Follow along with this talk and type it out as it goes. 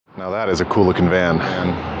Now that is a cool looking van,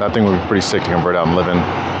 and that thing would be pretty sick to convert out and live in.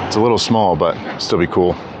 It's a little small, but still be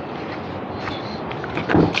cool.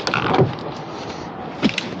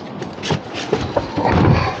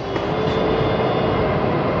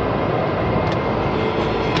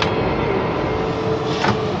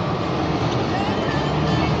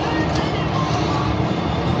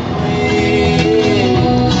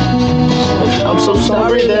 I'm so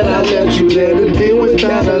sorry that I left you there to deal with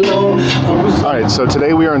that alone. Alright, so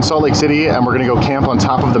today we are in Salt Lake City and we're going to go camp on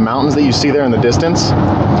top of the mountains that you see there in the distance.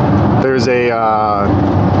 There's a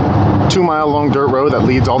 2-mile long dirt road that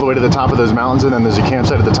leads all the way to the top of those mountains, and then there's a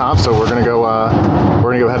campsite at the top, so we're gonna go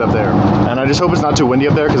head up there. And I just hope it's not too windy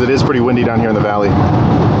up there because it is pretty windy down here in the valley.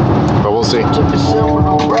 But we'll see. Took a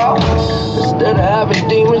simple route. Instead of having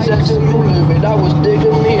demons that took me with it, I was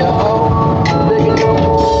digging me a hole.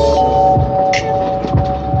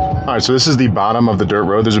 Alright, so this is the bottom of the dirt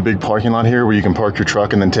road. There's a big parking lot here where you can park your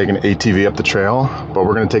truck and then take an ATV up the trail. But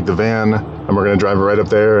we're going to take the van and we're going to drive it right up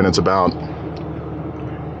there, and it's about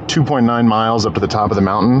 2.9 miles up to the top of the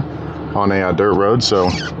mountain on a dirt road, so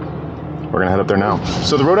we're going to head up there now.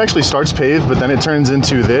 So the road actually starts paved, but then it turns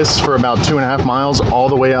into this for about 2.5 miles all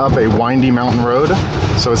the way up a windy mountain road.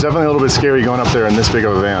 So it's definitely a little bit scary going up there in this big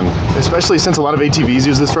of a van, especially since a lot of ATVs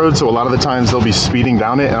use this road, so a lot of the times they'll be speeding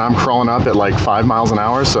down it and I'm crawling up at like 5 miles an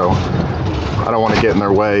hour, so I don't want to get in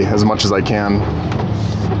their way as much as I can.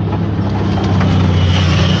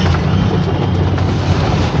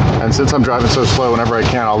 And since I'm driving so slow, whenever I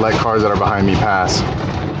can, I'll let cars that are behind me pass,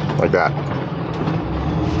 like that.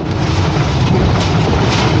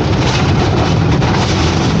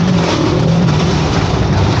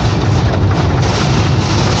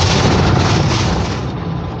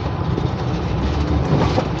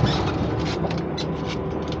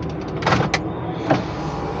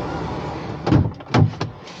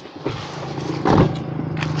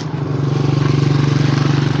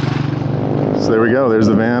 There we go, there's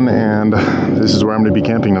the van, and this is where I'm going to be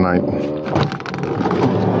camping tonight.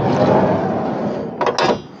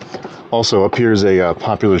 Also, up here is a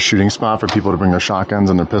popular shooting spot for people to bring their shotguns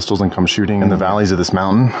and their pistols and come shooting in the valleys of this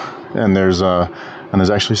mountain. And there's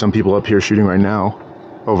actually some people up here shooting right now,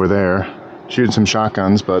 over there, shooting some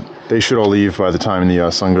shotguns, but they should all leave by the time the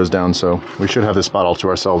sun goes down, so we should have this spot all to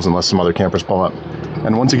ourselves unless some other campers pull up.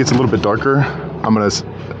 And once it gets a little bit darker, I'm going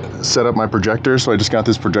to set up my projector. So I just got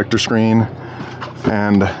this projector screen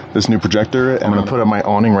and this new projector, and I'm going to put up my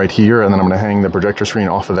awning right here, and then I'm going to hang the projector screen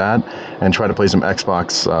off of that and try to play some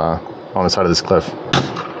Xbox on the side of this cliff.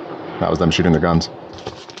 That was them shooting their guns.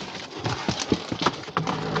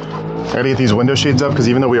 I gotta get these window shades up because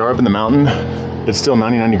even though we are up in the mountain, it's still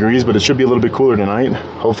 99 degrees, but it should be a little bit cooler tonight,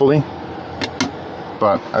 hopefully.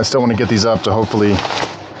 But I still want to get these up to hopefully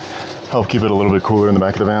help keep it a little bit cooler in the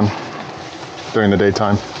back of the van during the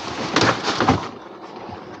daytime.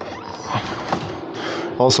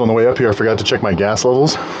 Also on the way up here, I forgot to check my gas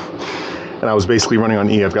levels, and I was basically running on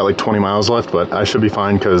E. I've got like 20 miles left, but I should be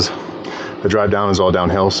fine because the drive down is all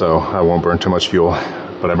downhill, so I won't burn too much fuel.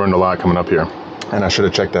 But I burned a lot coming up here, and I should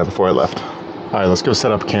have checked that before I left. All right, let's go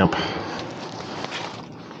set up camp.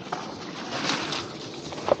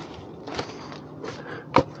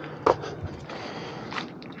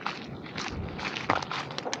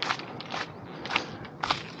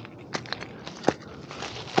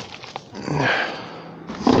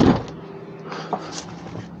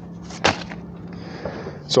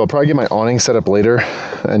 So I'll probably get my awning set up later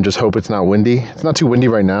and just hope it's not windy. It's not too windy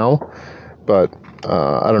right now, but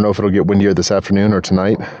I don't know if it'll get windier this afternoon or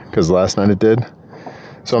tonight, because last night it did.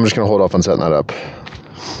 So I'm just gonna hold off on setting that up.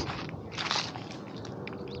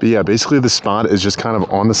 But yeah, basically the spot is just kind of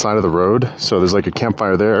on the side of the road. So there's like a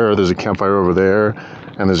campfire there, there's a campfire over there,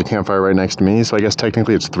 and there's a campfire right next to me. So I guess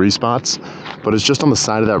technically it's 3 spots, but it's just on the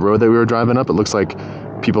side of that road that we were driving up. It looks like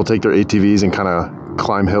people take their ATVs and kind of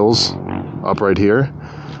climb hills up right here.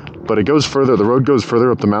 But it goes further, the road goes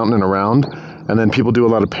further up the mountain and around, and then people do a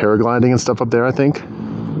lot of paragliding and stuff up there, I think.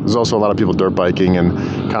 There's also a lot of people dirt biking and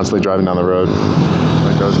constantly driving down the road,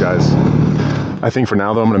 like those guys. I think for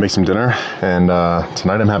now though, I'm gonna make some dinner, and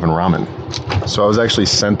tonight I'm having ramen. So I was actually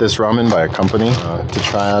sent this ramen by a company to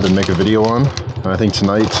try out and make a video on, and I think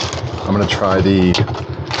tonight I'm gonna try the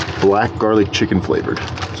black garlic chicken flavored.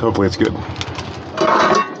 So hopefully it's good.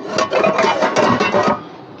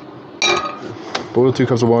 Boil 2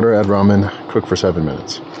 cups of water, add ramen, cook for 7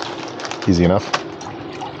 minutes. Easy enough.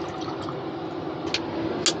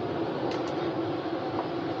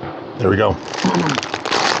 There we go.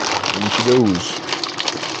 In she goes.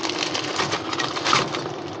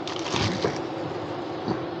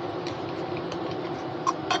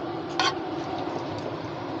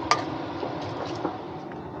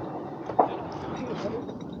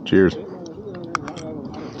 Cheers. I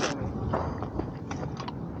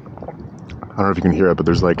don't know if you can hear it, but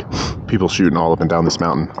there's like people shooting all up and down this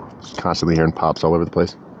mountain. Constantly hearing pops all over the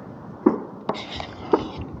place.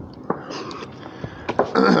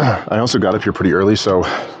 I also got up here pretty early, so I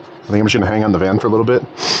think I'm just gonna hang on the van for a little bit,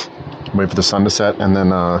 wait for the sun to set, and then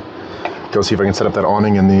go see if I can set up that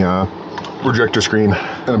awning and the projector screen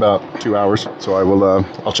in about 2 hours. So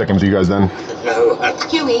I'll check in with you guys then.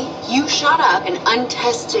 Huey, you shot up an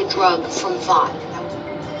untested drug from Vod.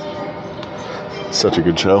 Such a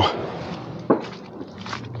good show.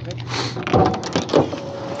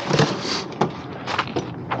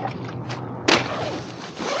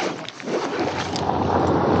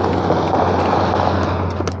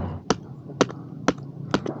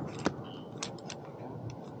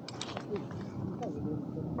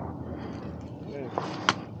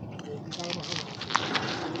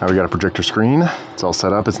 Now we got a projector screen. It's all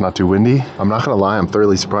set up. It's not too windy. I'm not gonna lie, I'm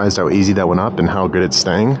thoroughly surprised how easy that went up and how good it's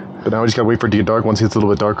staying. But now we just gotta wait for it to get dark. Once it gets a little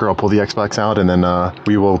bit darker, I'll pull the Xbox out and then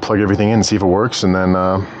we will plug everything in and see if it works and then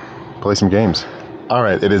play some games. All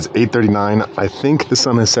right, it is 8:39. I think the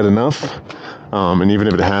sun has set enough. And even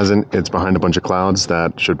if it hasn't, it's behind a bunch of clouds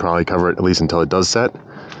that should probably cover it at least until it does set.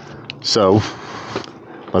 So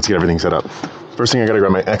let's get everything set up. First thing, I gotta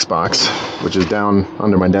grab my Xbox, which is down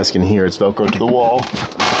under my desk in here. It's Velcro to the wall.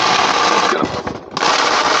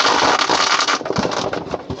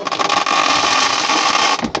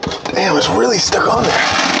 Damn, it's really stuck on there.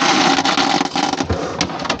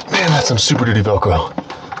 Man, that's some super duty Velcro.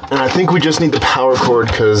 And I think we just need the power cord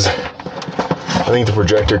because I think the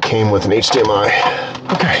projector came with an HDMI.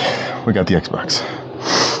 Okay, we got the Xbox.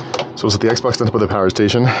 So we'll set the Xbox down to the power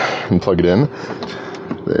station and plug it in.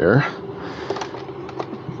 There.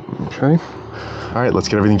 Okay. All right, let's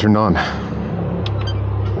get everything turned on.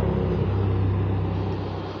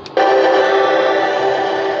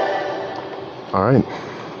 All right.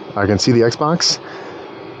 I can see the Xbox,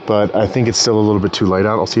 but I think it's still a little bit too light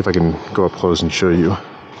out. I'll see if I can go up close and show you.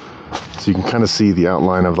 So you can kind of see the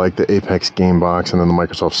outline of like the Apex game box and then the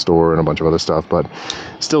Microsoft Store and a bunch of other stuff, but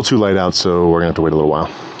still too light out, so we're gonna have to wait a little while.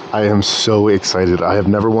 I am so excited. I have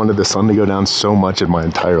never wanted the sun to go down so much in my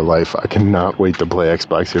entire life. I cannot wait to play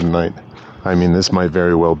Xbox here tonight. I mean, this might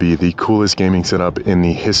very well be the coolest gaming setup in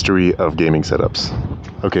the history of gaming setups.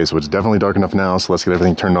 Okay, so it's definitely dark enough now, so let's get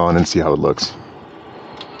everything turned on and see how it looks.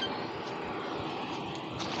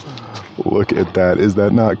 Look at that. Is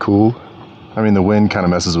that not cool? I mean, the wind kind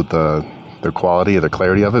of messes with the quality or the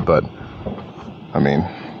clarity of it, but I mean,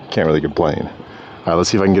 can't really complain. All right, let's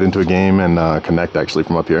see if I can get into a game and connect actually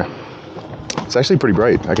from up here. It's actually pretty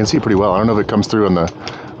bright. I can see it pretty well. I don't know if it comes through on the,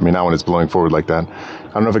 I mean, not when it's blowing forward like that.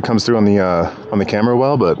 I don't know if it comes through on the camera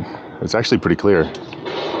well, but it's actually pretty clear.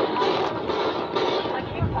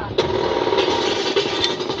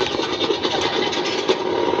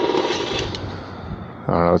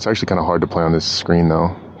 I don't know, it's actually kind of hard to play on this screen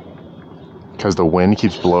though, because the wind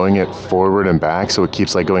keeps blowing it forward and back, so it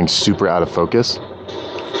keeps like going super out of focus.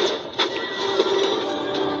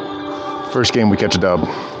 First game, we catch a dub.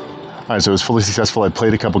 All right, so it was fully successful. I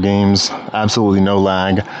played a couple games, absolutely no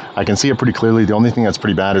lag. I can see it pretty clearly. The only thing that's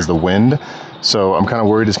pretty bad is the wind. So I'm kind of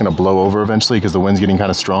worried it's gonna blow over eventually because the wind's getting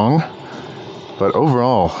kind of strong. But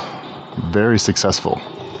overall, very successful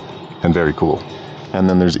and very cool. And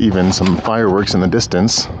then there's even some fireworks in the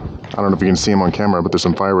distance. I don't know if you can see them on camera, but there's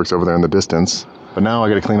some fireworks over there in the distance. But now I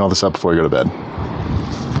gotta clean all this up before I go to bed.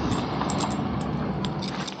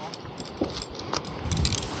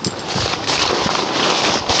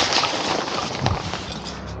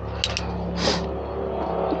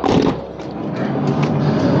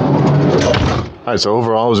 All right, so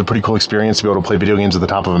overall, it was a pretty cool experience to be able to play video games at the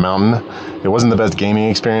top of a mountain. It wasn't the best gaming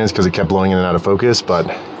experience because it kept blowing in and out of focus,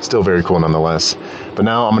 but still very cool nonetheless. But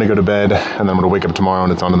now I'm gonna go to bed, and then I'm gonna wake up tomorrow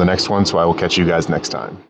and it's on to the next one, so I will catch you guys next time.